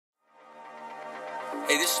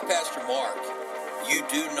Hey, this is Pastor Mark. You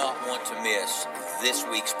do not want to miss this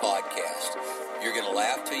week's podcast. You're going to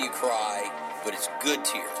laugh till you cry, but it's good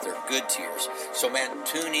tears. They're good tears. So, man,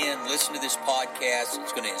 tune in, listen to this podcast.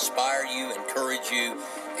 It's going to inspire you, encourage you,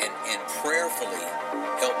 and prayerfully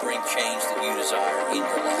help bring change that you desire in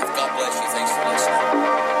your life. God bless you. Thanks for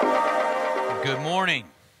listening. Good morning.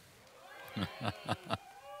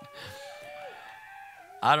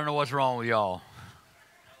 I don't know what's wrong with y'all,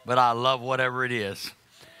 but I love whatever it is.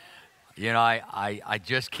 You know, I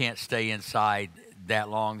just can't stay inside that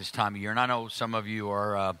long this time of year. And I know some of you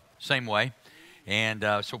are same way. And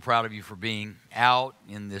so proud of you for being out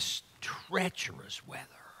in this treacherous weather.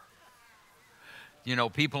 You know,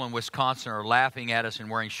 people in Wisconsin are laughing at us and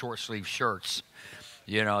wearing short-sleeve shirts.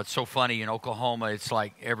 You know, it's so funny. In Oklahoma, it's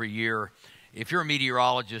like every year. If you're a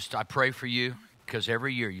meteorologist, I pray for you because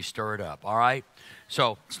every year you stir it up, all right?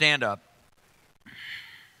 So stand up.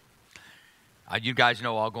 You guys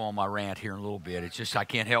know I'll go on my rant here in a little bit. It's just I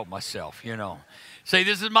can't help myself, you know. Say,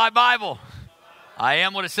 this is my Bible. I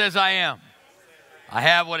am what it says I am. I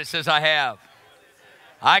have what it says I have.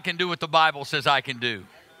 I can do what the Bible says I can do.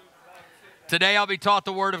 Today I'll be taught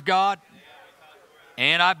the Word of God.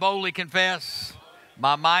 And I boldly confess,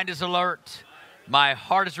 my mind is alert, my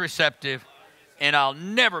heart is receptive, and I'll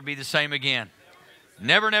never be the same again.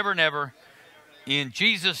 Never, never, never. In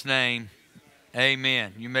Jesus' name,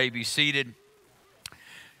 amen. You may be seated.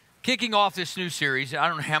 Kicking off this new series, I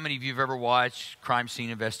don't know how many of you have ever watched Crime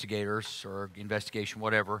Scene Investigators or Investigation,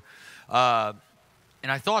 whatever. And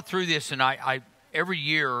I thought through this, and I every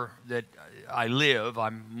year that I live,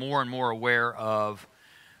 I'm more and more aware of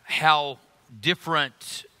how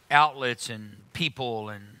different outlets and people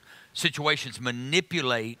and situations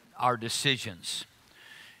manipulate our decisions.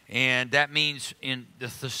 And that means in the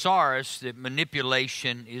thesaurus that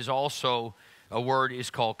manipulation is also a word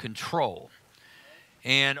is called control.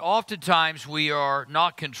 And oftentimes we are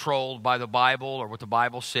not controlled by the Bible or what the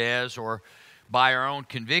Bible says or by our own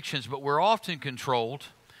convictions, but we're often controlled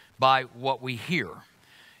by what we hear.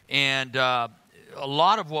 And a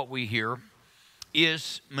lot of what we hear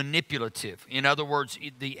is manipulative. In other words,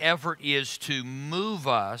 the effort is to move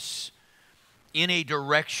us in a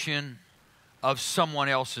direction of someone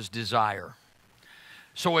else's desire.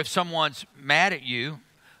 So if someone's mad at you,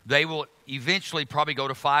 they will eventually probably go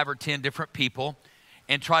to 5 or 10 different people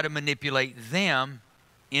and try to manipulate them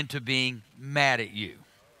into being mad at you.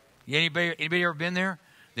 Anybody ever been there?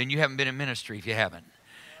 Then you haven't been in ministry if you haven't.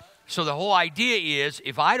 So the whole idea is,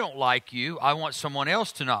 if I don't like you, I want someone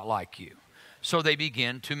else to not like you. So they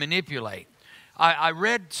begin to manipulate. I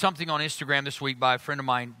read something on Instagram this week by a friend of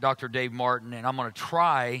mine, Dr. Dave Martin, and I'm going to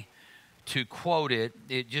try to quote it.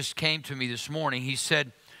 It just came to me this morning. He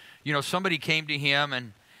said, you know, somebody came to him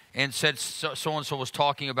and said so-and-so was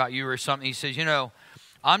talking about you or something. He says, you know,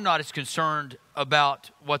 I'm not as concerned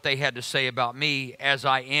about what they had to say about me as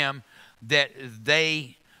I am that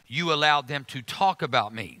you allowed them to talk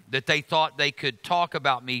about me, that they thought they could talk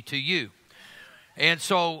about me to you. And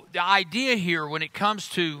so the idea here when it comes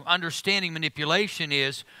to understanding manipulation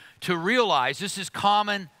is to realize this is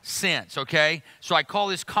common sense, okay? So I call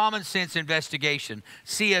this common sense investigation,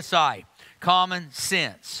 CSI, common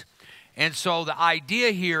sense. And so the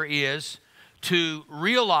idea here is to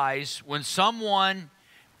realize when someone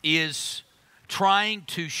is trying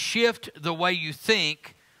to shift the way you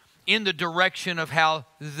think in the direction of how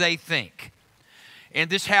they think. And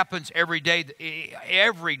this happens every day,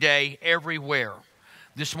 everywhere.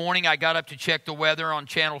 This morning I got up to check the weather on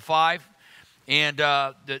Channel 5, and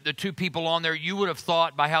the two people on there, you would have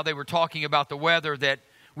thought by how they were talking about the weather that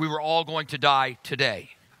we were all going to die today.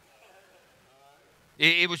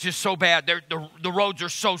 It was just so bad. The roads are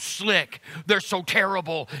so slick. They're so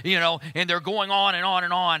terrible, you know, and they're going on and on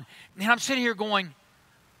and on. And I'm sitting here going,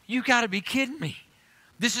 you got to be kidding me.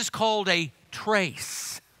 This is called a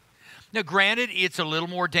trace. Now, granted, it's a little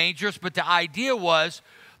more dangerous, but the idea was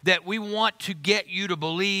that we want to get you to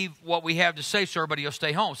believe what we have to say so everybody will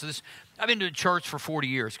stay home. So I've been doing church for 40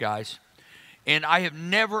 years, guys, and I have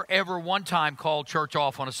never, ever one time called church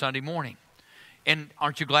off on a Sunday morning. And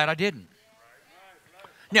aren't you glad I didn't?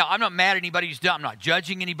 Now, I'm not mad at anybody who's done. I'm not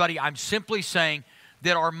judging anybody. I'm simply saying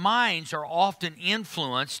that our minds are often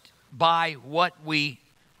influenced by what we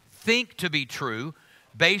think to be true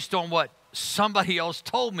based on what somebody else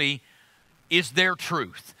told me is their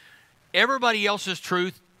truth. Everybody else's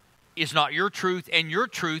truth is not your truth, and your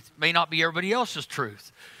truth may not be everybody else's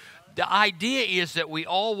truth. The idea is that we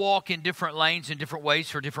all walk in different lanes in different ways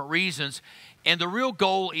for different reasons, and the real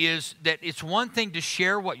goal is that it's one thing to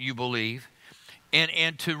share what you believe,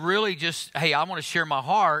 and to really just, hey, I want to share my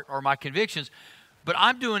heart or my convictions. But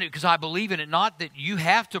I'm doing it because I believe in it, not that you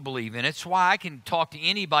have to believe in it. It's why I can talk to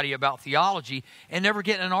anybody about theology and never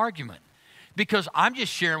get in an argument. Because I'm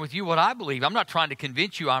just sharing with you what I believe. I'm not trying to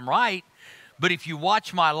convince you I'm right. But if you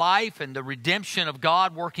watch my life and the redemption of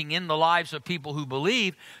God working in the lives of people who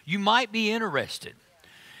believe, you might be interested.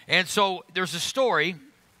 And so there's a story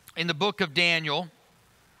in the book of Daniel,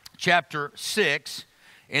 chapter 6,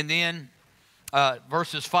 and then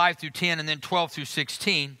verses 5 through 10, and then 12 through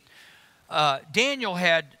 16. Daniel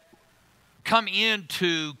had come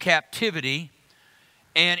into captivity,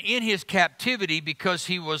 and in his captivity, because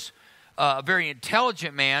he was a very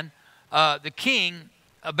intelligent man, the king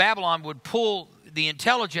of Babylon would pull the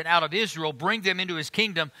intelligent out of Israel, bring them into his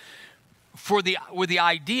kingdom with the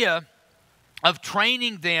idea of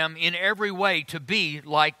training them in every way to be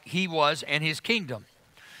like he was and his kingdom.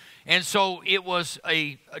 And so it was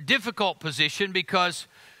a difficult position because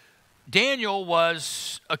Daniel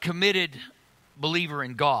was a committed believer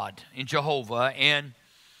in God, in Jehovah, and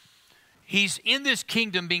he's in this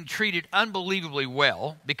kingdom being treated unbelievably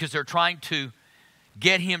well because they're trying to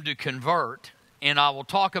get him to convert. And I will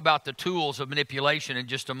talk about the tools of manipulation in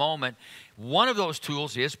just a moment. One of those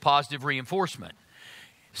tools is positive reinforcement.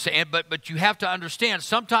 But you have to understand,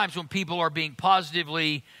 sometimes when people are being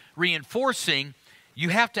positively reinforcing, you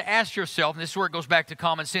have to ask yourself, and this is where it goes back to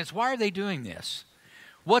common sense, why are they doing this?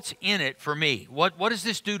 What's in it for me? What does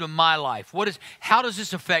this do to my life? How does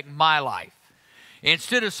this affect my life?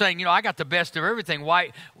 Instead of saying, I got the best of everything,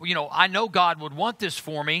 why, I know God would want this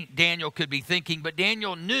for me, Daniel could be thinking, but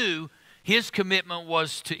Daniel knew his commitment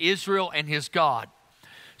was to Israel and his God.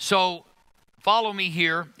 So follow me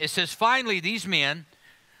here. It says, finally, these men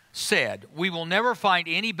said, we will never find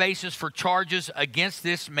any basis for charges against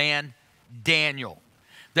this man, Daniel.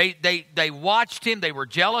 They watched him. They were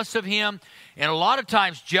jealous of him. And a lot of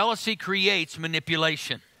times, jealousy creates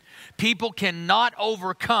manipulation. People cannot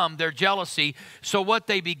overcome their jealousy. So what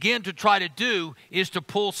they begin to try to do is to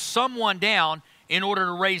pull someone down in order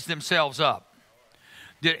to raise themselves up.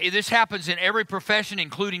 This happens in every profession,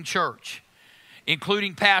 including church,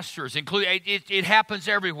 including pastors. It happens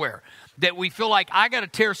everywhere. That we feel like I got to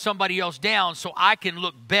tear somebody else down so I can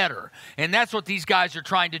look better. And that's what these guys are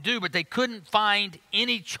trying to do. But they couldn't find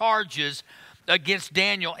any charges against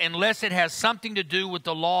Daniel unless it has something to do with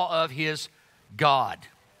the law of his God.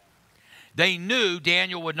 They knew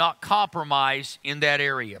Daniel would not compromise in that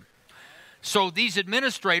area. So these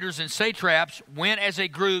administrators and satraps went as a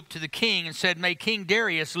group to the king and said, may King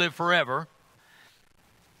Darius live forever.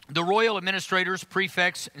 The royal administrators,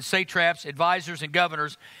 prefects, and satraps, advisors, and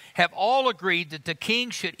governors have all agreed that the king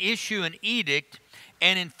should issue an edict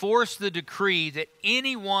and enforce the decree that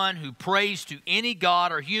anyone who prays to any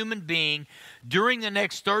god or human being during the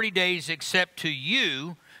next 30 days except to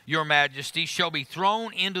you, your majesty, shall be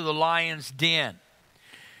thrown into the lion's den.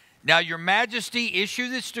 Now, your majesty, issue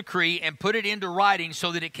this decree and put it into writing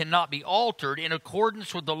so that it cannot be altered in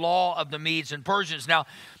accordance with the law of the Medes and Persians. Now,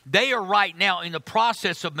 they are right now in the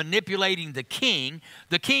process of manipulating the king.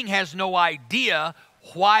 The king has no idea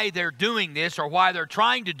why they're doing this or why they're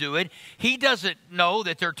trying to do it. He doesn't know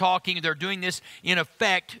that they're doing this in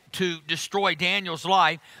effect to destroy Daniel's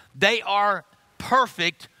life. They are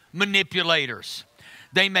perfect manipulators.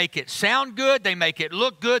 They make it sound good. They make it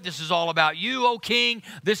look good. This is all about you, O king.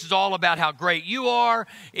 This is all about how great you are.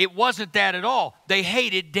 It wasn't that at all. They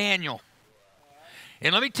hated Daniel.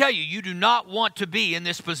 And let me tell you, you do not want to be in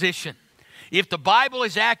this position. If the Bible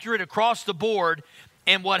is accurate across the board,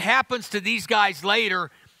 and what happens to these guys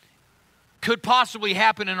later could possibly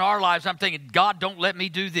happen in our lives, I'm thinking, God, don't let me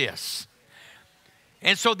do this.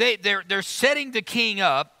 And so they're setting the king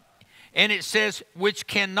up, and it says, which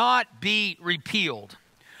cannot be repealed.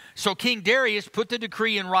 So King Darius put the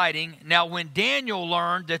decree in writing. Now, when Daniel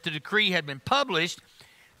learned that the decree had been published,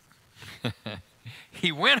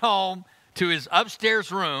 he went home to his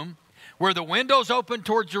upstairs room where the windows opened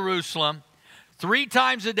toward Jerusalem. 3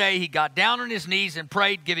 times a day, he got down on his knees and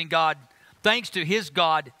prayed, giving God thanks to his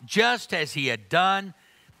God, just as he had done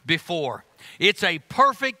before. It's a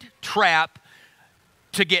perfect trap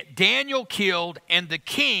to get Daniel killed and the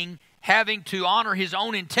king having to honor his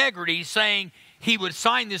own integrity, saying he would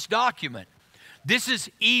sign this document. This is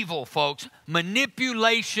evil, folks.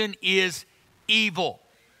 Manipulation is evil.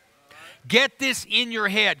 Get this in your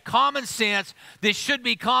head. Common sense, this should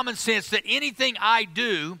be common sense that anything I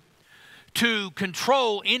do to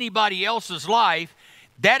control anybody else's life,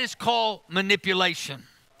 that is called manipulation.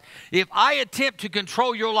 If I attempt to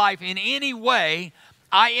control your life in any way,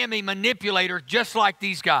 I am a manipulator just like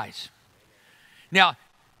these guys. Now,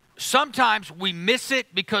 sometimes we miss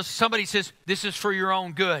it because somebody says, this is for your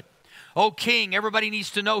own good. Oh, king, everybody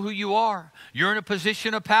needs to know who you are. You're in a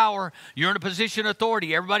position of power. You're in a position of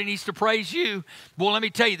authority. Everybody needs to praise you. Well, let me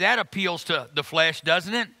tell you, that appeals to the flesh,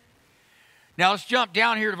 doesn't it? Now, let's jump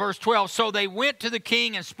down here to verse 12. So they went to the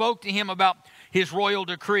king and spoke to him about his royal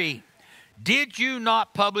decree. Did you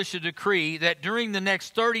not publish a decree that during the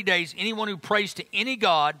next 30 days, anyone who prays to any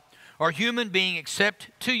god or human being except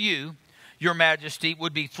to you, your majesty,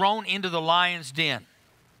 would be thrown into the lion's den?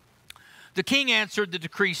 The king answered, the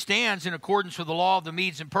decree stands in accordance with the law of the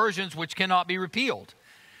Medes and Persians, which cannot be repealed.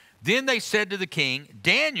 Then they said to the king,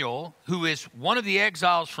 Daniel, who is one of the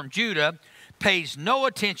exiles from Judah, pays no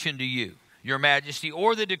attention to you, your majesty,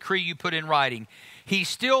 or the decree you put in writing. He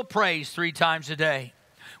still prays 3 times a day.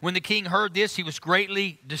 When the king heard this, he was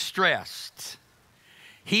greatly distressed.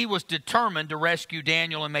 He was determined to rescue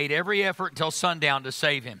Daniel and made every effort until sundown to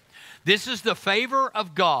save him. This is the favor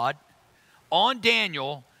of God on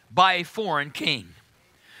Daniel by a foreign king.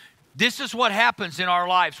 This is what happens in our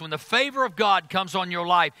lives. When the favor of God comes on your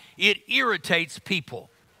life, it irritates people.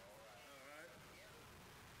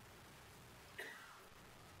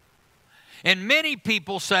 And many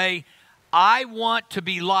people say, I want to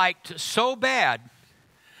be liked so bad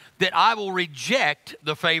that I will reject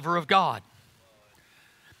the favor of God.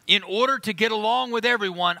 In order to get along with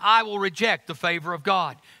everyone, I will reject the favor of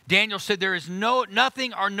God. Daniel said, there is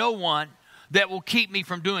nothing or no one that will keep me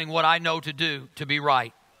from doing what I know to do to be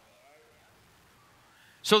right.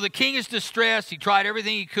 So the king is distressed. He tried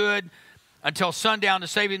everything he could until sundown to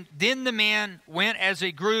save him. Then the men went as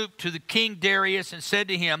a group to the king Darius and said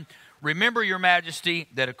to him, remember, your majesty,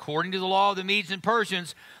 that according to the law of the Medes and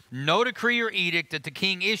Persians, no decree or edict that the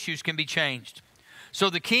king issues can be changed. So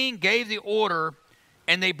the king gave the order,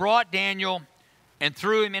 and they brought Daniel and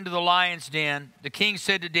threw him into the lion's den. The king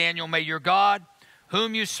said to Daniel, may your God,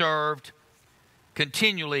 whom you served,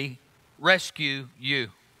 continually rescue you.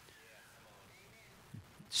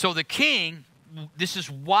 So the king, this is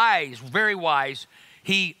wise, very wise,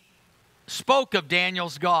 he spoke of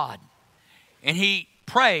Daniel's God. And he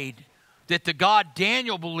prayed that the God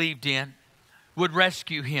Daniel believed in would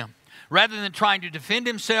rescue him. Rather than trying to defend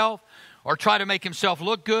himself or try to make himself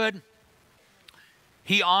look good,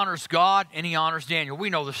 he honors God and he honors Daniel. We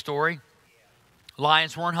know the story.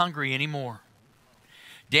 Lions weren't hungry anymore.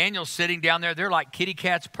 Daniel's sitting down there. They're like kitty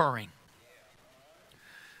cats purring.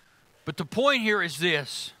 But the point here is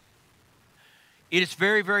this. It is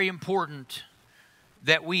very, very important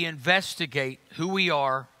that we investigate who we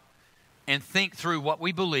are and think through what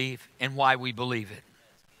we believe and why we believe it.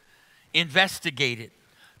 Investigate it.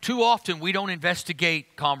 Too often we don't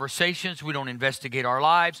investigate conversations. We don't investigate our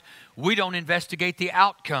lives. We don't investigate the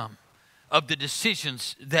outcome of the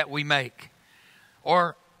decisions that we make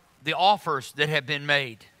or the offers that have been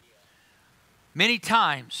made. Many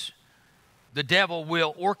times the devil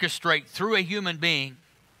will orchestrate through a human being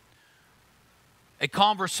a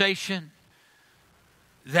conversation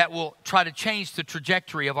that will try to change the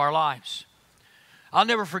trajectory of our lives. I'll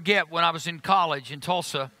never forget when I was in college in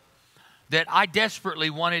Tulsa that I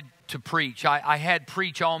desperately wanted to preach. I had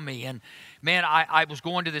preach on me. And man, I was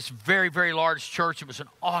going to this very, very large church. It was an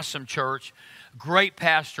awesome church, great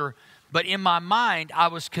pastor. But in my mind, I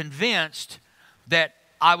was convinced that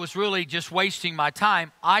I was really just wasting my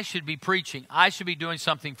time. I should be preaching. I should be doing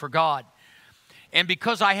something for God. And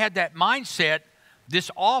because I had that mindset,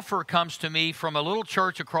 this offer comes to me from a little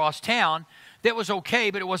church across town that was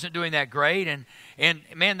okay, but it wasn't doing that great. And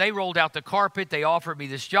man, they rolled out the carpet. They offered me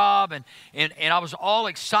this job, and I was all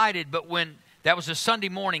excited. But when that was a Sunday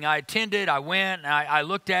morning, I attended, I went, and I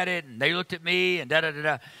looked at it, and they looked at me, and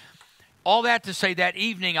da-da-da-da. All that to say, that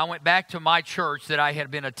evening, I went back to my church that I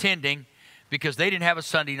had been attending because they didn't have a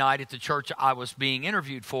Sunday night at the church I was being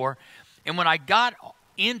interviewed for. And when I got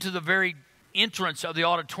into the very entrance of the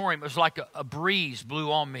auditorium, it was like a breeze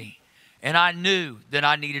blew on me. And I knew that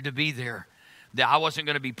I needed to be there. That I wasn't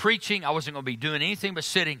going to be preaching. I wasn't going to be doing anything but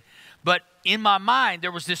sitting. But in my mind,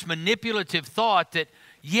 there was this manipulative thought that,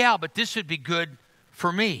 yeah, but this would be good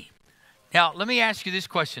for me. Now, let me ask you this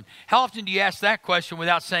question. How often do you ask that question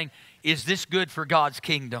without saying, is this good for God's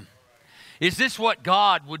kingdom? Is this what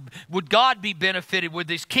God, would God be benefited? Would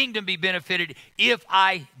this kingdom be benefited if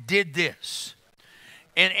I did this?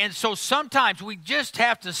 And so sometimes we just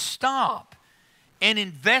have to stop and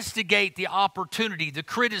investigate the opportunity, the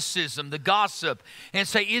criticism, the gossip, and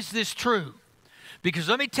say, is this true? Because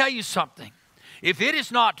let me tell you something. If it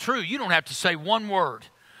is not true, you don't have to say one word.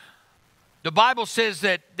 The Bible says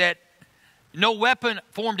that no weapon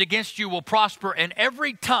formed against you will prosper, and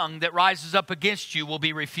every tongue that rises up against you will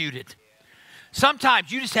be refuted. Sometimes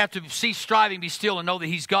you just have to cease striving, be still, and know that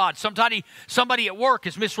He's God. Somebody at work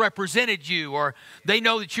has misrepresented you, or they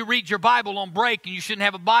know that you read your Bible on break and you shouldn't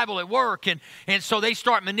have a Bible at work. And so they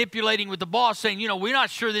start manipulating with the boss, saying, we're not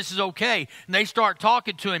sure this is okay. And they start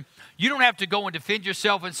talking to him. You don't have to go and defend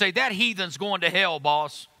yourself and say, that heathen's going to hell,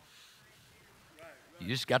 boss. You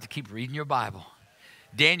just got to keep reading your Bible.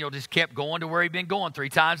 Daniel just kept going to where he'd been going 3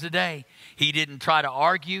 times a day. He didn't try to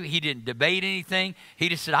argue. He didn't debate anything. He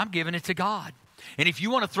just said, I'm giving it to God. And if you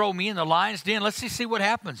want to throw me in the lion's den, let's just see what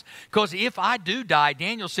happens. Because if I do die,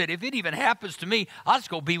 Daniel said, if it even happens to me, I'll just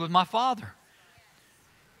go be with my Father.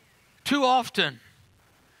 Too often,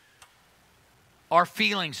 our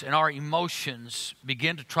feelings and our emotions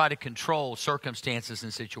begin to try to control circumstances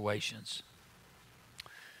and situations.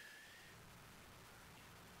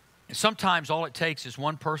 And sometimes all it takes is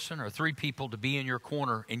one person or 3 people to be in your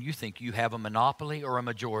corner and you think you have a monopoly or a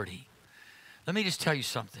majority. Let me just tell you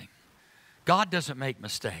something. God doesn't make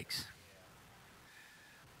mistakes.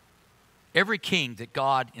 Every king that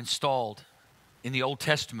God installed in the Old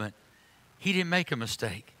Testament, he didn't make a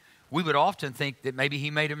mistake. We would often think that maybe he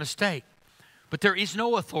made a mistake. But there is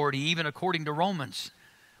no authority, even according to Romans.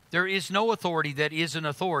 There is no authority that is an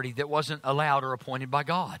authority that wasn't allowed or appointed by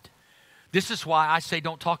God. This is why I say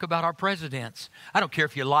don't talk about our presidents. I don't care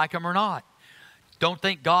if you like them or not. Don't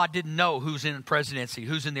think God didn't know who's in the presidency,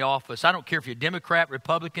 who's in the office. I don't care if you're Democrat,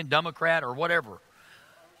 Republican, Democrat, or whatever.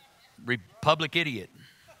 Republic idiot.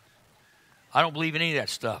 I don't believe in any of that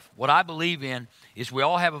stuff. What I believe in is we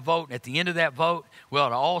all have a vote, and at the end of that vote, we ought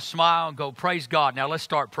to all smile and go, praise God. Now let's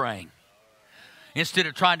start praying. Instead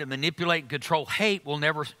of trying to manipulate and control, hate will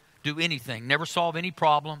never do anything, never solve any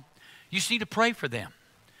problem. You just need to pray for them.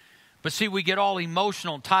 But see, we get all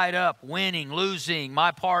emotional and tied up, winning, losing, my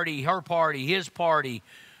party, her party, his party.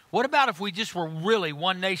 What about if we just were really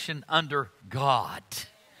one nation under God?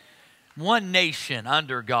 One nation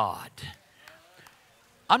under God.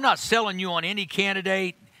 I'm not selling you on any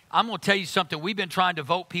candidate. I'm going to tell you something. We've been trying to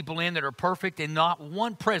vote people in that are perfect, and not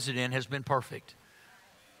one president has been perfect.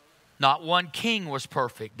 Not one king was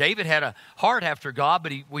perfect. David had a heart after God,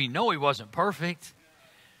 but we know he wasn't perfect.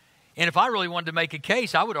 And if I really wanted to make a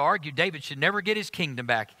case, I would argue David should never get his kingdom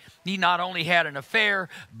back. He not only had an affair,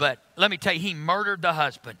 but let me tell you, he murdered the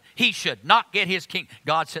husband. He should not get his king.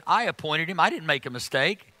 God said, I appointed him. I didn't make a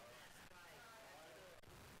mistake.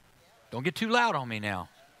 Don't get too loud on me now.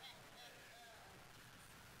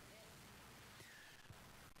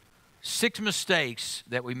 6 mistakes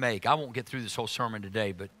that we make. I won't get through this whole sermon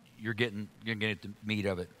today, but you're getting at the meat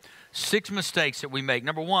of it. 6 mistakes that we make.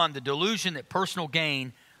 Number 1, the delusion that personal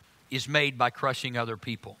gain is made by crushing other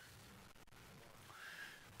people.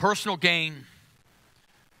 Personal gain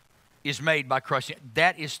is made by crushing.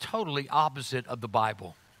 That is totally opposite of the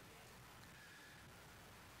Bible.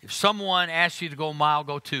 If someone asks you to go a mile,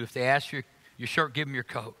 go 2. If they ask you your shirt, give them your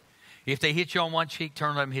coat. If they hit you on one cheek,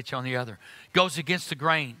 turn them and hit you on the other. It goes against the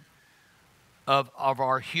grain of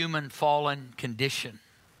our human fallen condition.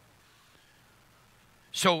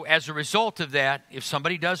 So as a result of that, if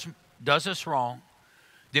somebody does us wrong,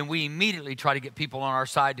 then we immediately try to get people on our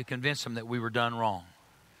side to convince them that we were done wrong.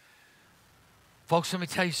 Folks, let me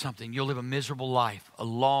tell you something. You'll live a miserable life, a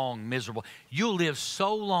long, miserable. You'll live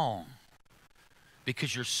so long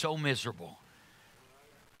because you're so miserable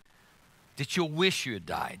that you'll wish you had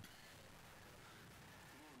died.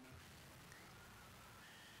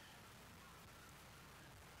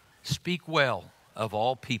 Speak well of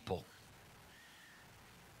all people.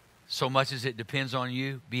 So much as it depends on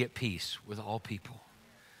you, be at peace with all people.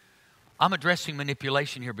 I'm addressing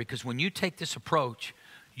manipulation here because when you take this approach,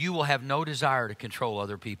 you will have no desire to control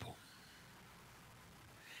other people.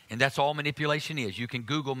 And that's all manipulation is. You can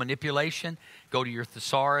Google manipulation, go to your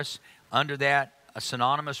thesaurus. Under that, a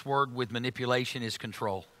synonymous word with manipulation is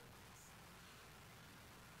control.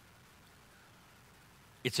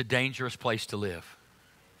 It's a dangerous place to live.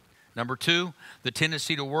 Number 2, the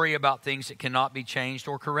tendency to worry about things that cannot be changed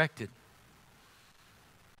or corrected.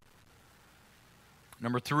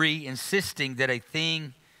 Number 3, insisting that a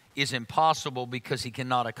thing is impossible because he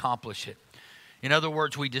cannot accomplish it. In other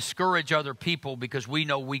words, we discourage other people because we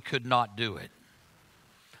know we could not do it.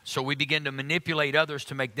 So we begin to manipulate others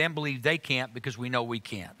to make them believe they can't because we know we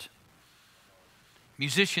can't.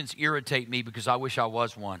 Musicians irritate me because I wish I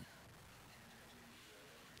was one.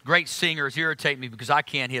 Great singers irritate me because I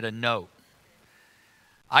can't hit a note.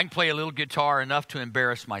 I can play a little guitar enough to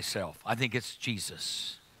embarrass myself. I think it's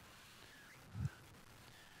Jesus.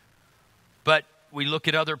 But we look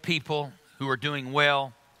at other people who are doing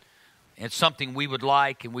well. It's something we would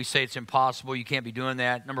like, and we say it's impossible. You can't be doing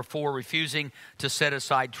that. Number 4, refusing to set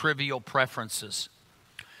aside trivial preferences.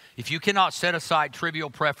 If you cannot set aside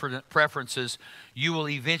trivial preferences, you will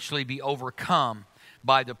eventually be overcome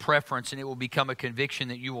by the preference, and it will become a conviction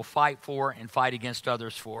that you will fight for and fight against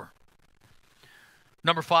others for.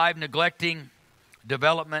 Number 5, neglecting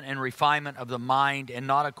development and refinement of the mind and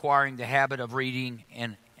not acquiring the habit of reading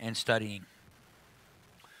and studying.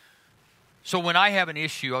 So when I have an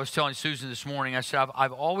issue, I was telling Susan this morning, I said,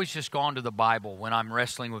 I've always just gone to the Bible when I'm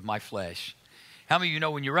wrestling with my flesh. How many of you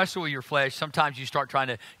know when you wrestle with your flesh, sometimes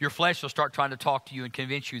your flesh will start trying to talk to you and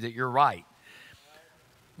convince you that you're right.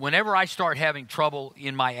 Whenever I start having trouble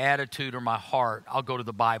in my attitude or my heart, I'll go to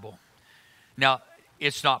the Bible. Now,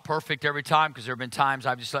 it's not perfect every time because there have been times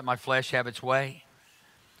I've just let my flesh have its way.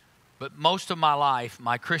 But most of my life,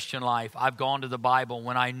 my Christian life, I've gone to the Bible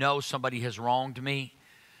when I know somebody has wronged me,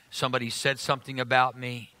 somebody said something about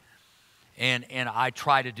me, and I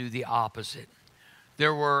try to do the opposite.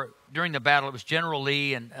 During the battle, it was General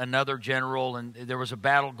Lee and another general, and there was a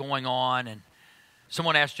battle going on, and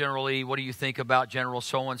someone asked General Lee, what do you think about General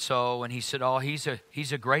so-and-so? And he said, oh, he's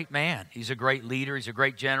a great man. He's a great leader. He's a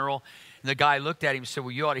great general. And the guy looked at him and said,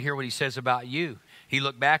 well, you ought to hear what he says about you. He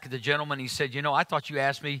looked back at the gentleman and he said, I thought you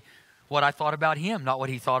asked me what I thought about him, not what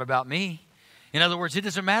he thought about me. In other words, it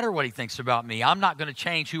doesn't matter what he thinks about me. I'm not going to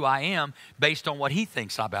change who I am based on what he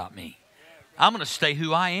thinks about me. I'm going to stay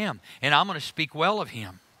who I am, and I'm going to speak well of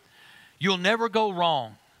him. You'll never go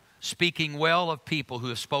wrong speaking well of people who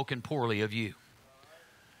have spoken poorly of you.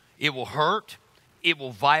 It will hurt, it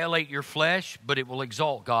will violate your flesh, but it will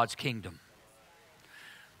exalt God's kingdom.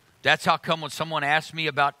 That's how come when someone asks me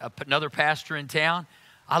about another pastor in town,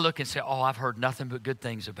 I look and say, oh, I've heard nothing but good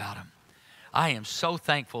things about him. I am so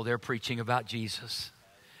thankful they're preaching about Jesus.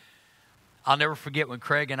 I'll never forget when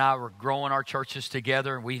Craig and I were growing our churches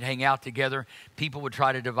together and we'd hang out together. People would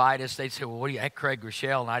try to divide us. They'd say, well, what do you at Craig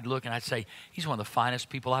Rochelle? And I'd look and I'd say, he's one of the finest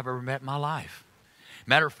people I've ever met in my life.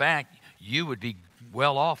 Matter of fact, you would be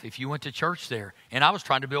well off if you went to church there. And I was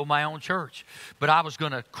trying to build my own church. But I was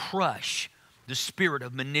going to crush the spirit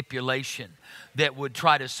of manipulation that would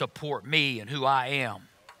try to support me and who I am.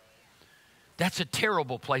 That's a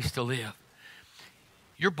terrible place to live.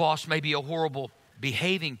 Your boss may be a horrible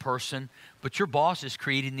behaving person, but your boss is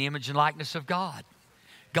created in the image and likeness of God.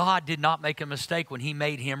 God did not make a mistake when he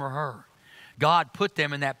made him or her. God put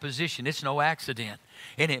them in that position. It's no accident.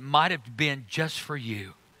 And it might have been just for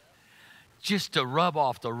you, just to rub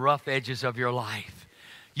off the rough edges of your life.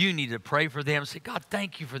 You need to pray for them and say, God,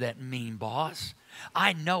 thank you for that mean boss.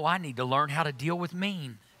 I know I need to learn how to deal with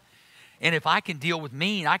mean. And if I can deal with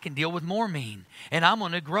mean, I can deal with more mean. And I'm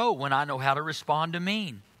going to grow when I know how to respond to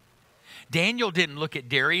mean. Daniel didn't look at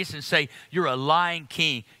Darius and say, you're a lying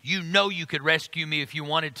king. You know you could rescue me if you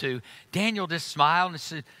wanted to. Daniel just smiled and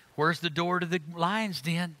said, where's the door to the lion's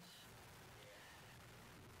den?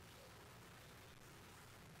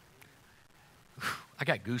 I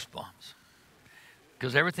got goosebumps.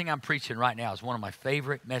 Because everything I'm preaching right now is one of my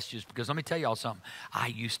favorite messages. Because let me tell y'all something. I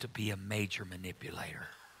used to be a major manipulator.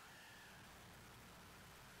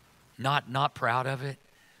 Not proud of it,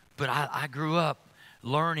 but I grew up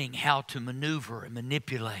learning how to maneuver and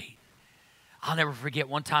manipulate. I'll never forget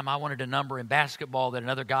one time I wanted a number in basketball that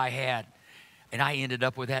another guy had, and I ended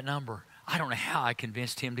up with that number. I don't know how I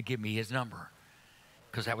convinced him to give me his number,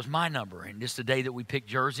 because that was my number. And just the day that we picked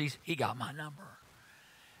jerseys, he got my number.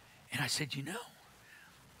 And I said,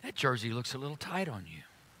 that jersey looks a little tight on you.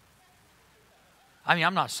 I mean,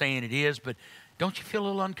 I'm not saying it is, but don't you feel a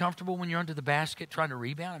little uncomfortable when you're under the basket trying to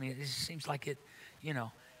rebound? I mean, it just seems like it,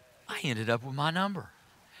 I ended up with my number.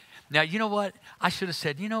 Now, you know what? I should have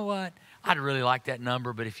said, I'd really like that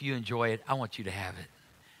number, but if you enjoy it, I want you to have it.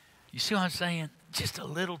 You see what I'm saying? Just a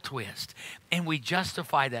little twist. And we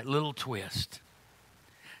justify that little twist.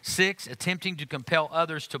 6, attempting to compel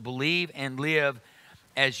others to believe and live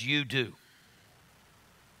as you do.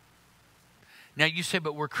 Now you say,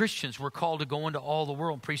 but we're Christians. We're called to go into all the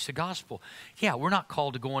world and preach the gospel. Yeah, we're not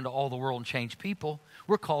called to go into all the world and change people.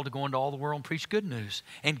 We're called to go into all the world and preach good news.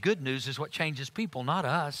 And good news is what changes people, not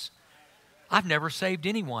us. I've never saved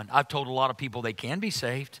anyone. I've told a lot of people they can be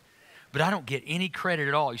saved, but I don't get any credit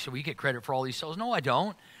at all. You say, well, you get credit for all these souls. No, I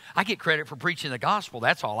don't. I get credit for preaching the gospel.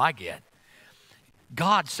 That's all I get.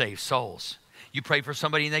 God saves souls. You pray for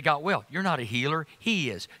somebody and they got well. You're not a healer. He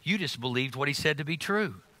is. You just believed what he said to be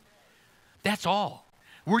true. That's all.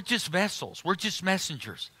 We're just vessels. We're just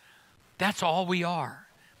messengers. That's all we are.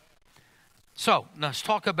 So let's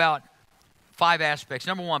talk about 5 aspects.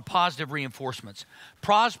 Number 1, positive reinforcements.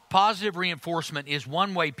 Positive reinforcement is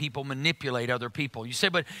one way people manipulate other people. You say,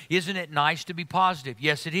 but isn't it nice to be positive?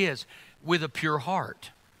 Yes, it is, with a pure heart.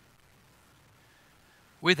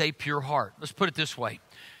 With a pure heart. Let's put it this way.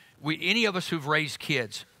 Any of us who've raised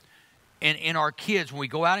kids, And our kids, when we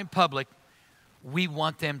go out in public, we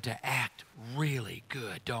want them to act really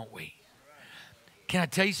good, don't we? Can I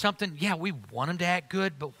tell you something? Yeah, we want them to act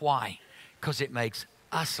good, but why? Because it makes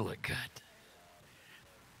us look good.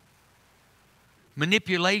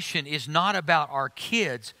 Manipulation is not about our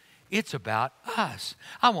kids. It's about us.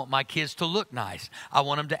 I want my kids to look nice. I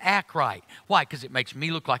want them to act right. Why? Because it makes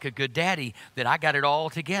me look like a good daddy, that I got it all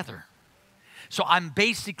together. So I'm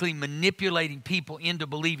basically manipulating people into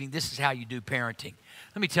believing this is how you do parenting.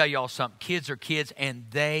 Let me tell you all something. Kids are kids, and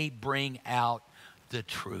they bring out the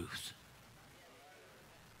truth.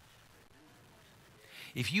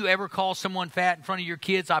 If you ever call someone fat in front of your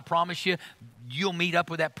kids, I promise you, you'll meet up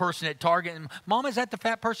with that person at Target. And, Mom, is that the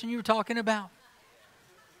fat person you were talking about?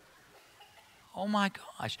 Oh, my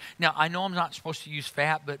gosh. Now, I know I'm not supposed to use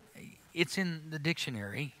fat, but it's in the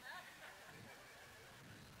dictionary.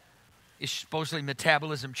 It's supposedly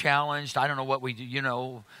metabolism challenged. I don't know what we do, I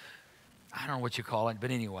don't know what you call it,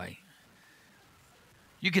 but anyway.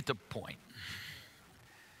 You get the point.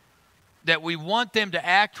 That we want them to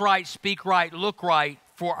act right, speak right, look right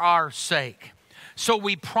for our sake. So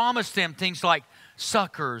we promise them things like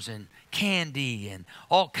suckers and candy and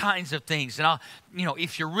all kinds of things. And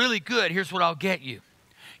if you're really good, here's what I'll get you.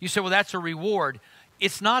 You say, well, that's a reward.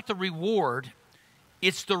 It's not the reward.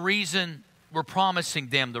 It's the reason we're promising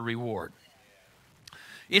them the reward.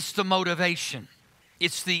 It's the motivation.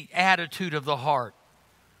 It's the attitude of the heart.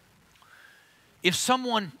 If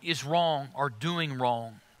someone is wrong or doing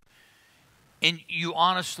wrong, and you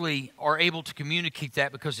honestly are able to communicate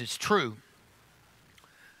that because it's true,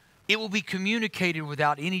 it will be communicated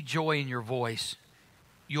without any joy in your voice.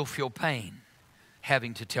 You'll feel pain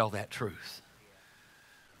having to tell that truth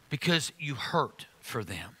because you hurt for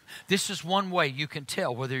them. This is one way you can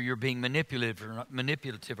tell whether you're being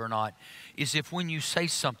manipulative or not, is if when you say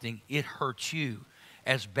something, it hurts you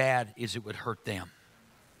as bad as it would hurt them.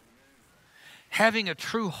 Having a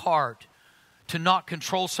true heart to not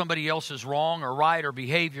control somebody else's wrong or right or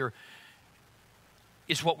behavior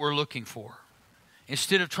is what we're looking for.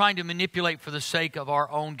 Instead of trying to manipulate for the sake of our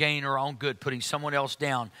own gain or our own good, putting someone else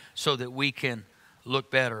down so that we can look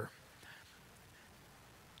better.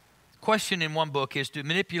 Question in one book is, do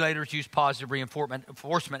manipulators use positive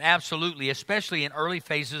reinforcement? Absolutely, especially in early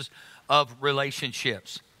phases of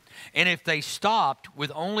relationships. And if they stopped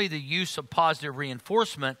with only the use of positive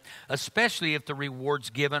reinforcement, especially if the rewards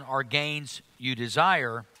given are gains you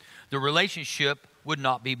desire, the relationship would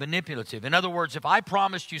not be manipulative. In other words, if I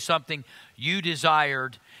promised you something you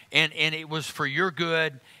desired and it was for your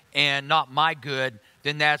good and not my good,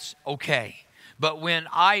 then that's okay. But when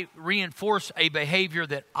I reinforce a behavior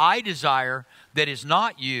that I desire that is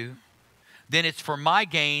not you, then it's for my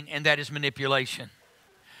gain, and that is manipulation.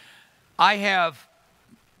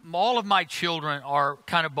 All of my children are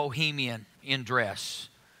kind of bohemian in dress.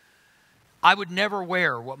 I would never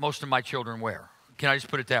wear what most of my children wear. Can I just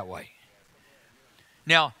put it that way?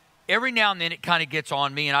 Now, every now and then it kind of gets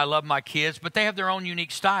on me, and I love my kids, but they have their own unique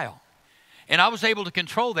style. And I was able to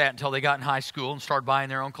control that until they got in high school and started buying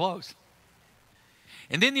their own clothes.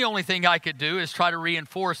 And then the only thing I could do is try to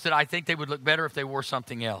reinforce that I think they would look better if they wore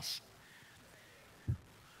something else.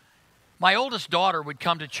 My oldest daughter would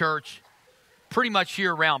come to church pretty much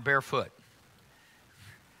year-round barefoot.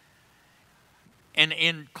 And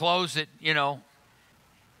in clothes that,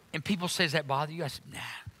 and people say, does that bother you? I said, nah.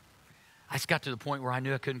 I just got to the point where I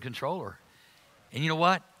knew I couldn't control her. And you know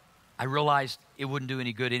what? I realized it wouldn't do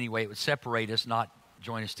any good anyway. It would separate us, not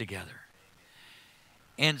join us together.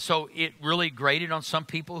 And so it really grated on some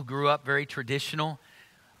people who grew up very traditional.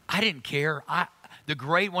 I didn't care. One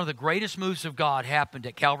of the greatest moves of God happened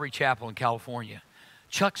at Calvary Chapel in California.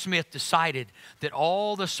 Chuck Smith decided that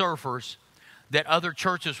all the surfers that other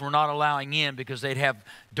churches were not allowing in because they'd have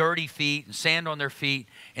dirty feet and sand on their feet,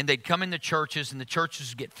 and they'd come in the churches, and the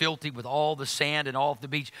churches would get filthy with all the sand and all of the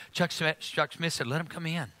beach. Chuck Smith said, let them come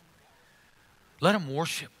in. Let them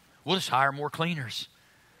worship. We'll just hire more cleaners.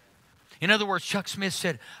 In other words, Chuck Smith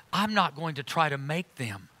said, I'm not going to try to make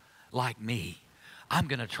them like me. I'm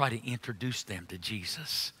going to try to introduce them to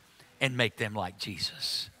Jesus and make them like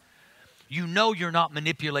Jesus. You know you're not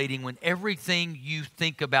manipulating when everything you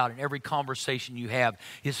think about and every conversation you have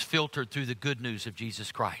is filtered through the good news of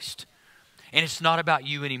Jesus Christ. And it's not about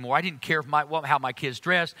you anymore. I didn't care how my kids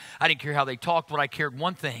dressed. I didn't care how they talked. But I cared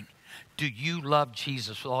one thing. Do you love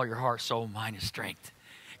Jesus with all your heart, soul, mind, and strength?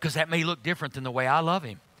 Because that may look different than the way I love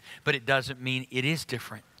him. But it doesn't mean it is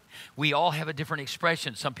different. We all have a different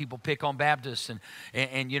expression. Some people pick on Baptists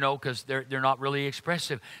and because they're not really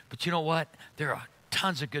expressive. But you know what? There are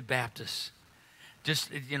tons of good Baptists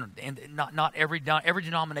Just, and not every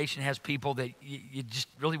denomination has people that you just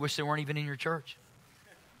really wish they weren't even in your church.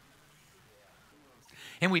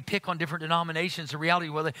 And we pick on different denominations. The reality,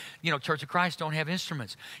 well, Church of Christ don't have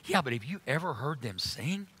instruments. Yeah, but have you ever heard them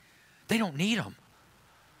sing? They don't need them.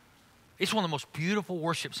 It's one of the most beautiful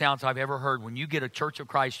worship sounds I've ever heard when you get a Church of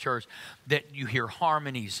Christ church that you hear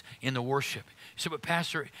harmonies in the worship. So, but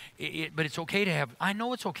Pastor, but it's okay to have, I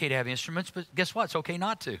know it's okay to have instruments, but guess what? It's okay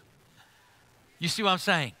not to. You see what I'm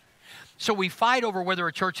saying? So we fight over whether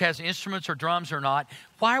a church has instruments or drums or not.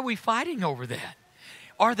 Why are we fighting over that?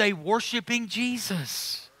 Are they worshiping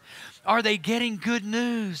Jesus? Are they getting good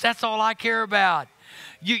news? That's all I care about.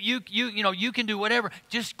 You can do whatever.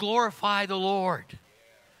 Just glorify the Lord.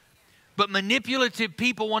 But manipulative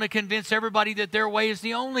people want to convince everybody that their way is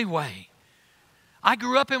the only way. I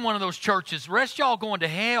grew up in one of those churches. The rest of y'all going to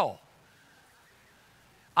hell.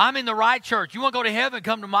 I'm in the right church. You want to go to heaven?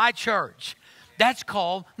 Come to my church. That's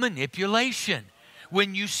called manipulation.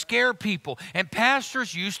 When you scare people. And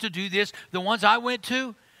pastors used to do this. The ones I went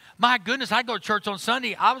to, my goodness, I'd go to church on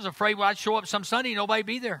Sunday. I was afraid when I'd show up some Sunday, nobody'd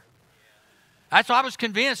be there. That's why I was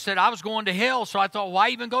convinced that I was going to hell. So I thought, why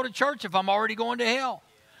even go to church if I'm already going to hell?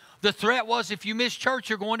 The threat was if you miss church,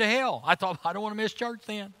 you're going to hell. I thought, I don't want to miss church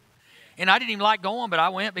then. And I didn't even like going, but I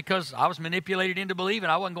went because I was manipulated into believing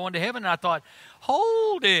I wasn't going to heaven. And I thought,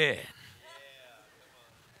 hold it.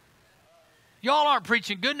 Y'all aren't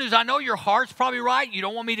preaching good news. I know your heart's probably right. You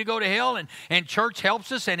don't want me to go to hell, and church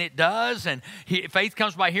helps us, and it does. And faith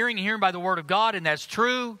comes by hearing, and hearing by the word of God, and that's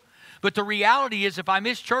true. But the reality is if I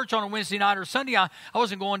missed church on a Wednesday night or Sunday, I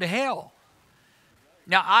wasn't going to hell.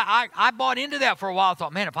 Now, I bought into that for a while. I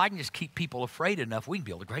thought, man, if I can just keep people afraid enough, we can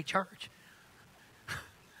build a great church.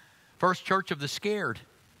 First church of the scared.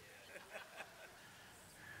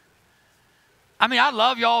 I mean, I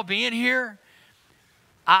love y'all being here.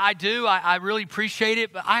 I do. I really appreciate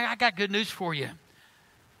it. But I got good news for you.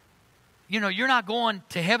 You're not going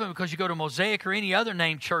to heaven because you go to Mosaic or any other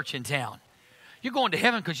named church in town. You're going to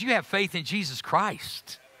heaven because you have faith in Jesus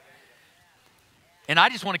Christ. And I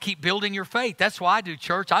just want to keep building your faith. That's why I do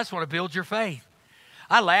church. I just want to build your faith.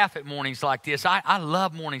 I laugh at mornings like this. I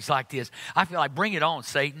love mornings like this. I feel like, bring it on,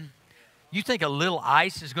 Satan. You think a little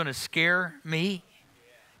ice is going to scare me?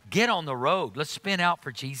 Get on the road. Let's spin out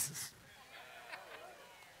for Jesus.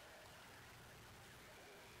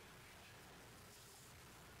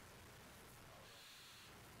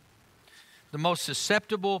 The most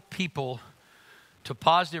susceptible people to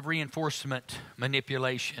positive reinforcement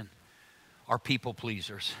manipulation are people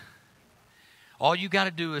pleasers. All you got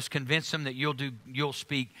to do is convince them that you'll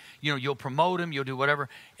speak, you'll promote them, you'll do whatever.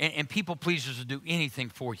 And people pleasers will do anything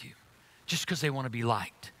for you just because they want to be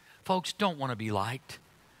liked. Folks don't want to be liked.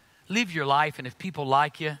 Live your life, and if people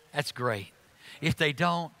like you, that's great. If they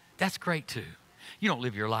don't, that's great too. You don't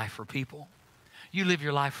live your life for people. You live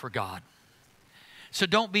your life for God. So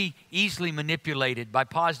don't be easily manipulated by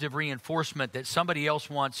positive reinforcement that somebody else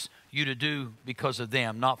wants you to do because of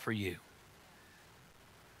them, not for you.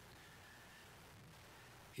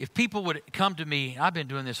 If people would come to me, I've been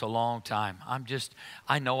doing this a long time.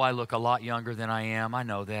 I know I look a lot younger than I am. I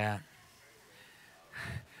know that.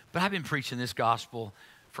 But I've been preaching this gospel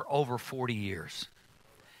for over 40 years.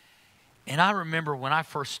 And I remember when I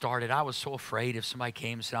first started, I was so afraid if somebody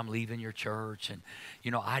came and said, I'm leaving your church. And,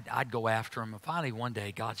 I'd go after them. And finally, one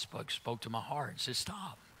day, God spoke to my heart and said,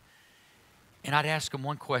 stop. And I'd ask them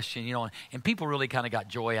one question, and people really kind of got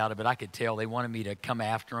joy out of it. I could tell they wanted me to come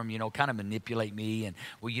after them, kind of manipulate me. And,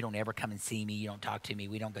 well, you don't ever come and see me. You don't talk to me.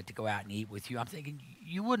 We don't get to go out and eat with you. I'm thinking,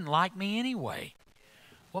 you wouldn't like me anyway.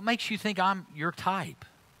 What makes you think I'm your type?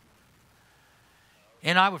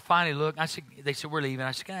 And I would finally look. They said, we're leaving.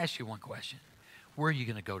 I said, can I ask you one question? Where are you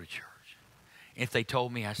going to go to church? And if they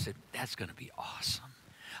told me, I said, that's going to be awesome.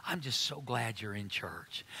 I'm just so glad you're in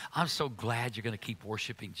church. I'm so glad you're going to keep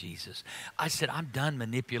worshiping Jesus. I said, I'm done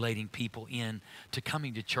manipulating people into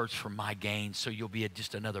coming to church for my gain so you'll be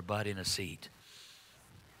just another butt in a seat.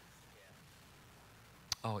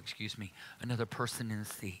 Oh, excuse me. Another person in a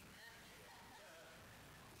seat.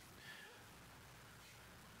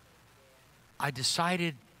 I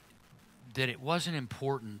decided that it wasn't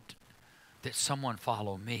important that someone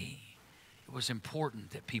follow me. It was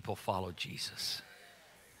important that people follow Jesus.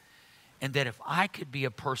 And that if I could be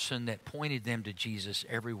a person that pointed them to Jesus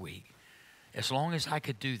every week, as long as I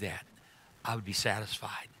could do that, I would be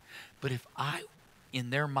satisfied. But if I,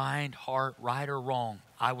 in their mind, heart, right or wrong,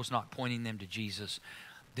 I was not pointing them to Jesus,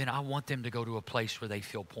 then I want them to go to a place where they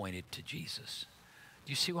feel pointed to Jesus.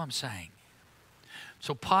 Do you see what I'm saying?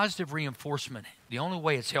 So positive reinforcement, the only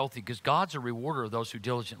way it's healthy, because God's a rewarder of those who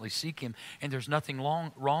diligently seek him, and there's nothing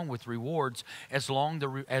wrong with rewards as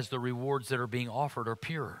long as the rewards that are being offered are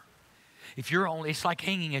pure. It's like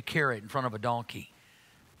hanging a carrot in front of a donkey.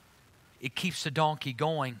 It keeps the donkey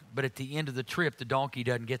going, but at the end of the trip, the donkey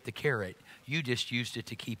doesn't get the carrot. You just used it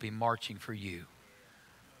to keep him marching for you.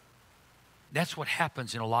 That's what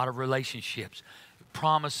happens in a lot of relationships.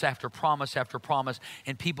 Promise after promise after promise,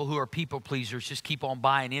 and people who are people pleasers just keep on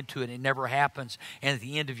buying into it. It never happens, and at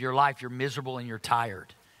the end of your life, you're miserable and you're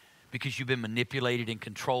tired because you've been manipulated and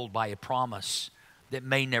controlled by a promise that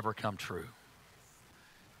may never come true.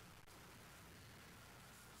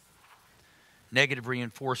 Negative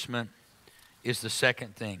reinforcement is the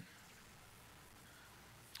second thing.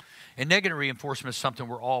 And negative reinforcement is something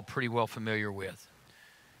we're all pretty well familiar with.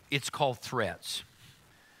 It's called threats.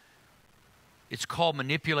 It's called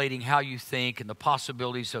manipulating how you think and the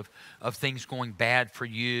possibilities of things going bad for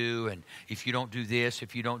you, and if you don't do this,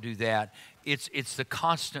 if you don't do that. It's the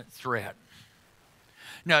constant threat.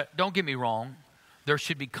 Now, don't get me wrong. There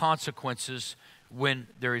should be consequences when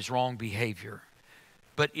there is wrong behavior.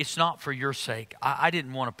 But it's not for your sake. I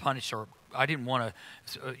didn't want to punish or I didn't want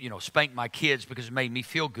to, spank my kids because it made me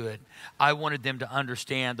feel good. I wanted them to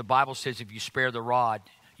understand. The Bible says if you spare the rod,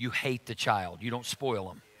 you hate the child. You don't spoil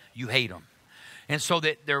them. You hate them. And so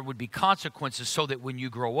that there would be consequences so that when you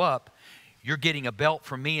grow up, you're getting a belt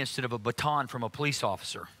from me instead of a baton from a police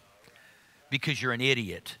officer because you're an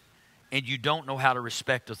idiot and you don't know how to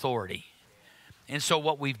respect authority. And so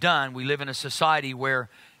what we've done, we live in a society where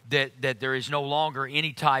that there is no longer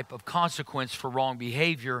any type of consequence for wrong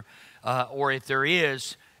behavior, or if there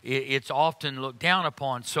is, it's often looked down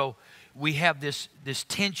upon. So we have this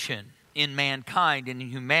tension in mankind and in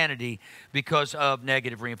humanity because of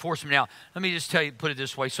negative reinforcement. Now, let me just put it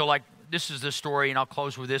this way. So like, this is the story, and I'll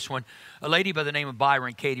close with this one. A lady by the name of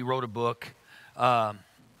Byron Katie wrote a book,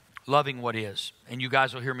 Loving What Is. And you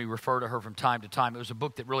guys will hear me refer to her from time to time. It was a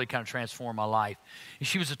book that really kind of transformed my life. And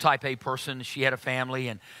she was a type A person. She had a family,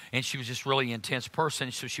 and she was just really intense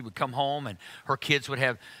person. So she would come home, and her kids would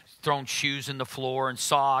have thrown shoes in the floor and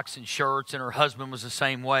socks and shirts, and her husband was the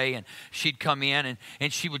same way. And she'd come in,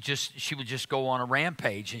 and she would just go on a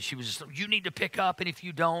rampage. And she was just, you need to pick up, and if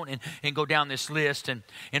you don't, and go down this list. And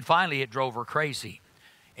finally, it drove her crazy.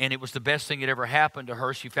 And it was the best thing that ever happened to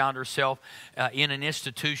her. She found herself in an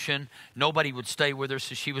institution. Nobody would stay with her,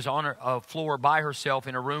 so she was on a floor by herself,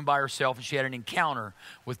 in a room by herself, and she had an encounter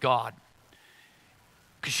with God.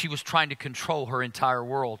 Because she was trying to control her entire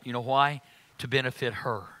world. You know why? To benefit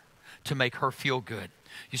her, to make her feel good.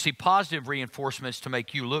 You see, positive reinforcement is to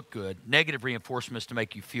make you look good. Negative reinforcement is to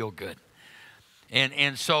make you feel good.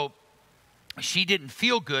 And so she didn't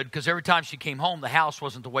feel good because every time she came home, the house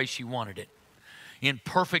wasn't the way she wanted it. In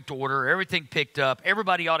perfect order, everything picked up.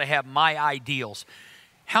 Everybody ought to have my ideals.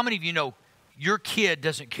 How many of you know your kid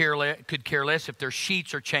could care less if their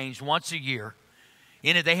sheets are changed once a year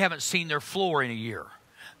and if they haven't seen their floor in a year?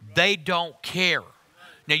 They don't care.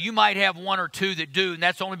 Now, you might have one or two that do, and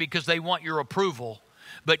that's only because they want your approval.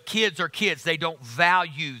 But kids are kids. They don't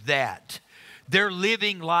value that. They're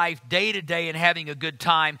living life day to day and having a good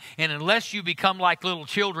time. And unless you become like little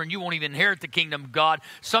children, you won't even inherit the kingdom of God.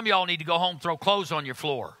 Some of y'all need to go home and throw clothes on your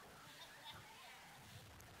floor.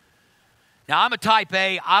 Now, I'm a type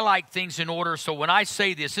A. I like things in order. So when I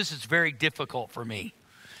say this is very difficult for me.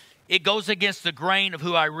 It goes against the grain of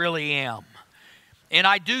who I really am. And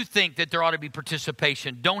I do think that there ought to be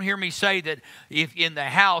participation. Don't hear me say that if in the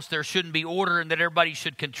house there shouldn't be order and that everybody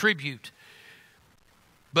should contribute.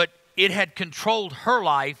 But it had controlled her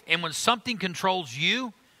life, and when something controls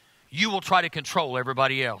you, you will try to control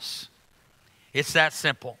everybody else. It's that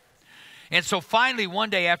simple. And so finally, one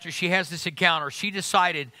day after she has this encounter, she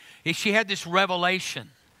decided, she had this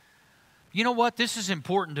revelation. You know what? This is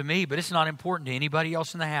important to me, but it's not important to anybody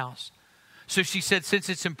else in the house. So she said, since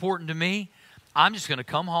it's important to me, I'm just going to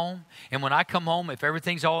come home, and when I come home, if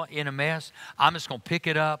everything's all in a mess, I'm just going to pick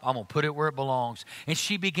it up. I'm going to put it where it belongs. And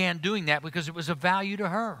she began doing that because it was of value to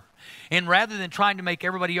her. And rather than trying to make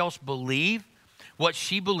everybody else believe what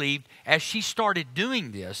she believed, as she started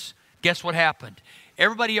doing this, guess what happened?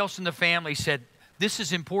 Everybody else in the family said, this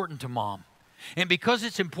is important to Mom. And because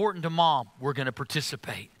it's important to Mom, we're going to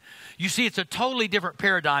participate. You see, it's a totally different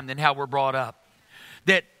paradigm than how we're brought up.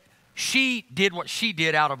 That she did what she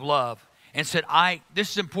did out of love. And said,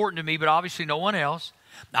 this is important to me, but obviously no one else.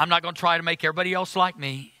 I'm not going to try to make everybody else like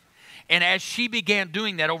me. And as she began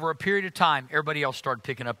doing that over a period of time, everybody else started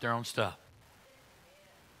picking up their own stuff.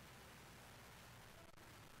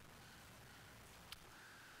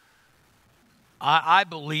 I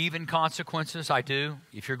believe in consequences. I do.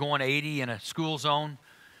 If you're going 80 in a school zone,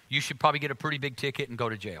 you should probably get a pretty big ticket and go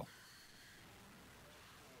to jail.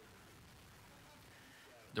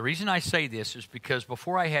 The reason I say this is because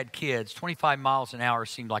before I had kids, 25 miles an hour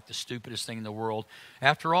seemed like the stupidest thing in the world.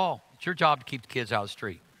 After all, it's your job to keep the kids out of the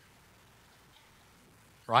street.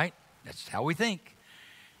 Right? That's how we think.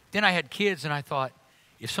 Then I had kids and I thought,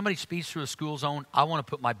 if somebody speeds through a school zone, I want to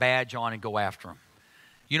put my badge on and go after them.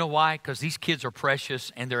 You know why? Because these kids are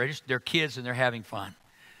precious and they're kids and they're having fun.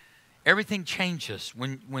 Everything changes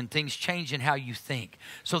when things change in how you think.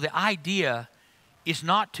 So the idea is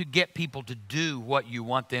not to get people to do what you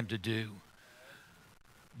want them to do,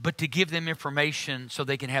 but to give them information so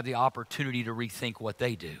they can have the opportunity to rethink what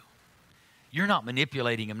they do. You're not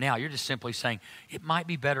manipulating them now. You're just simply saying, it might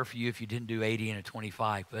be better for you if you didn't do 80 and a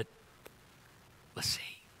 25, but let's see.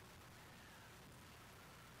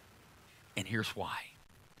 And here's why.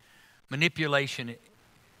 Manipulation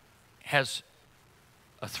has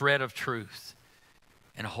a thread of truth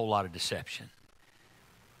and a whole lot of deception.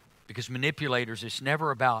 Because manipulators, it's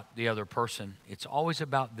never about the other person. It's always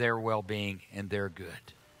about their well-being and their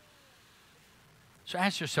good. So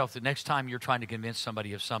ask yourself the next time you're trying to convince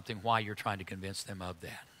somebody of something, why you're trying to convince them of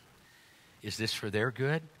that. Is this for their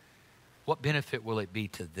good? What benefit will it be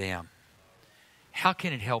to them? How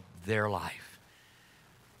can it help their life?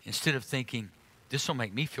 Instead of thinking, this will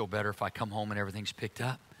make me feel better if I come home and everything's picked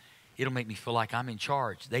up. It'll make me feel like I'm in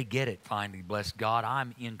charge. They get it finally, bless God,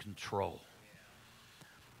 I'm in control.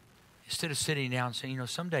 Instead of sitting down and saying,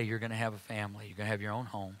 someday you're going to have a family. You're going to have your own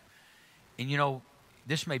home. And,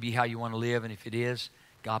 this may be how you want to live. And if it is,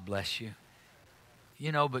 God bless you.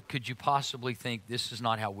 But could you possibly think this is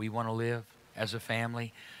not how we want to live as a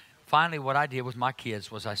family? Finally, what I did with my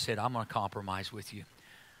kids was I said, I'm going to compromise with you.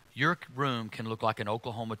 Your room can look like an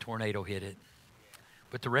Oklahoma tornado hit it.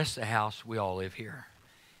 But the rest of the house, we all live here.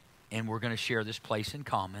 And we're going to share this place in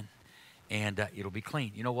common. And it'll be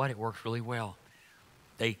clean. You know what? It works really well.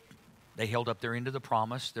 They held up their end of the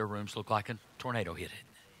promise. Their rooms looked like a tornado hit it.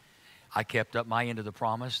 I kept up my end of the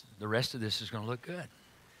promise. The rest of this is going to look good.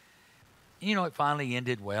 It finally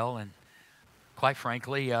ended well. And quite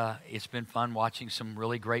frankly, it's been fun watching some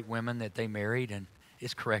really great women that they married. And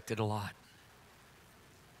it's corrected a lot.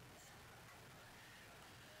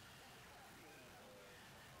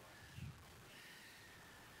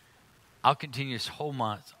 I'll continue this whole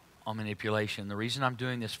month on manipulation. The reason I'm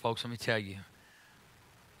doing this, folks, let me tell you.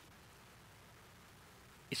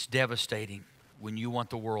 It's devastating when you want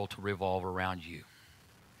the world to revolve around you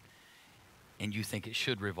and you think it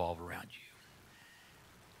should revolve around you.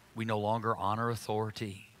 We no longer honor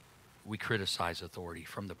authority. We criticize authority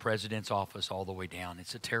from the president's office all the way down.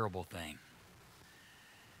 It's a terrible thing.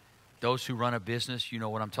 Those who run a business, you know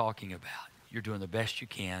what I'm talking about. You're doing the best you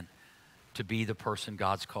can to be the person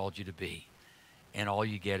God's called you to be, and all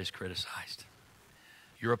you get is criticized.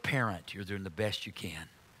 You're a parent. You're doing the best you can.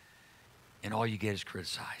 And all you get is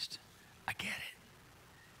criticized. I get it.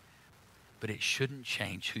 But it shouldn't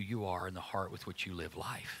change who you are in the heart with which you live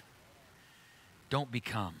life. Don't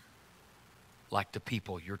become like the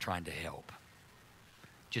people you're trying to help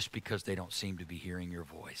just because they don't seem to be hearing your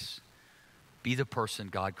voice. Be the person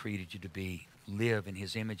God created you to be. Live in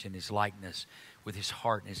His image and His likeness with His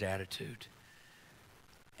heart and His attitude.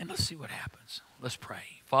 And let's see what happens. Let's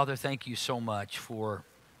pray. Father, thank you so much for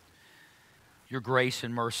your grace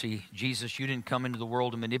and mercy. Jesus, you didn't come into the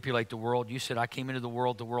world to manipulate the world. You said, I came into the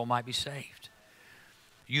world might be saved.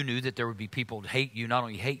 You knew that there would be people who hate you. Not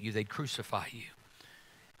only hate you, they'd crucify you.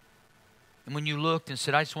 And when you looked and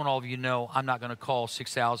said, I just want all of you to know, I'm not going to call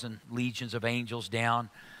 6,000 legions of angels down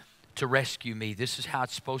to rescue me. This is how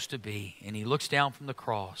it's supposed to be. And He looks down from the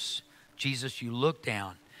cross. Jesus, you looked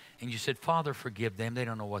down and you said, Father, forgive them. They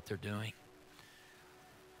don't know what they're doing.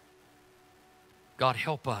 God,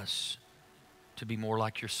 help us to be more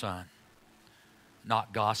like your Son,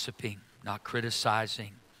 not gossiping, not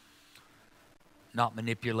criticizing, not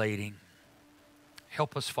manipulating.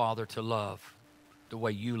 Help us, Father, to love the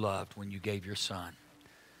way you loved when you gave your Son.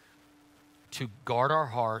 To guard our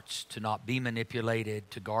hearts, to not be manipulated,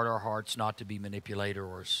 to guard our hearts not to be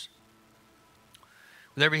manipulators.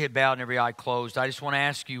 With every head bowed and every eye closed, I just want to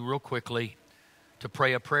ask you real quickly to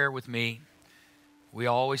pray a prayer with me. We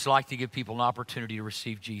always like to give people an opportunity to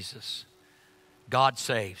receive Jesus. God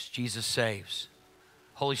saves. Jesus saves.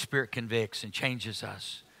 Holy Spirit convicts and changes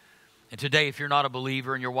us. And today, if you're not a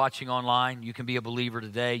believer and you're watching online, you can be a believer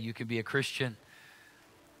today. You can be a Christian.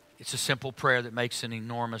 It's a simple prayer that makes an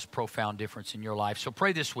enormous, profound difference in your life. So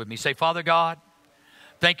pray this with me. Say, Father God,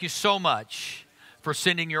 thank you so much for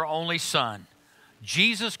sending your only Son,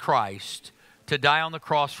 Jesus Christ, to die on the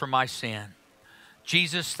cross for my sin.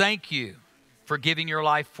 Jesus, thank you for giving your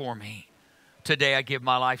life for me. Today I give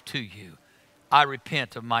my life to you. I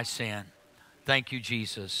repent of my sin. Thank you,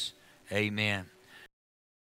 Jesus. Amen.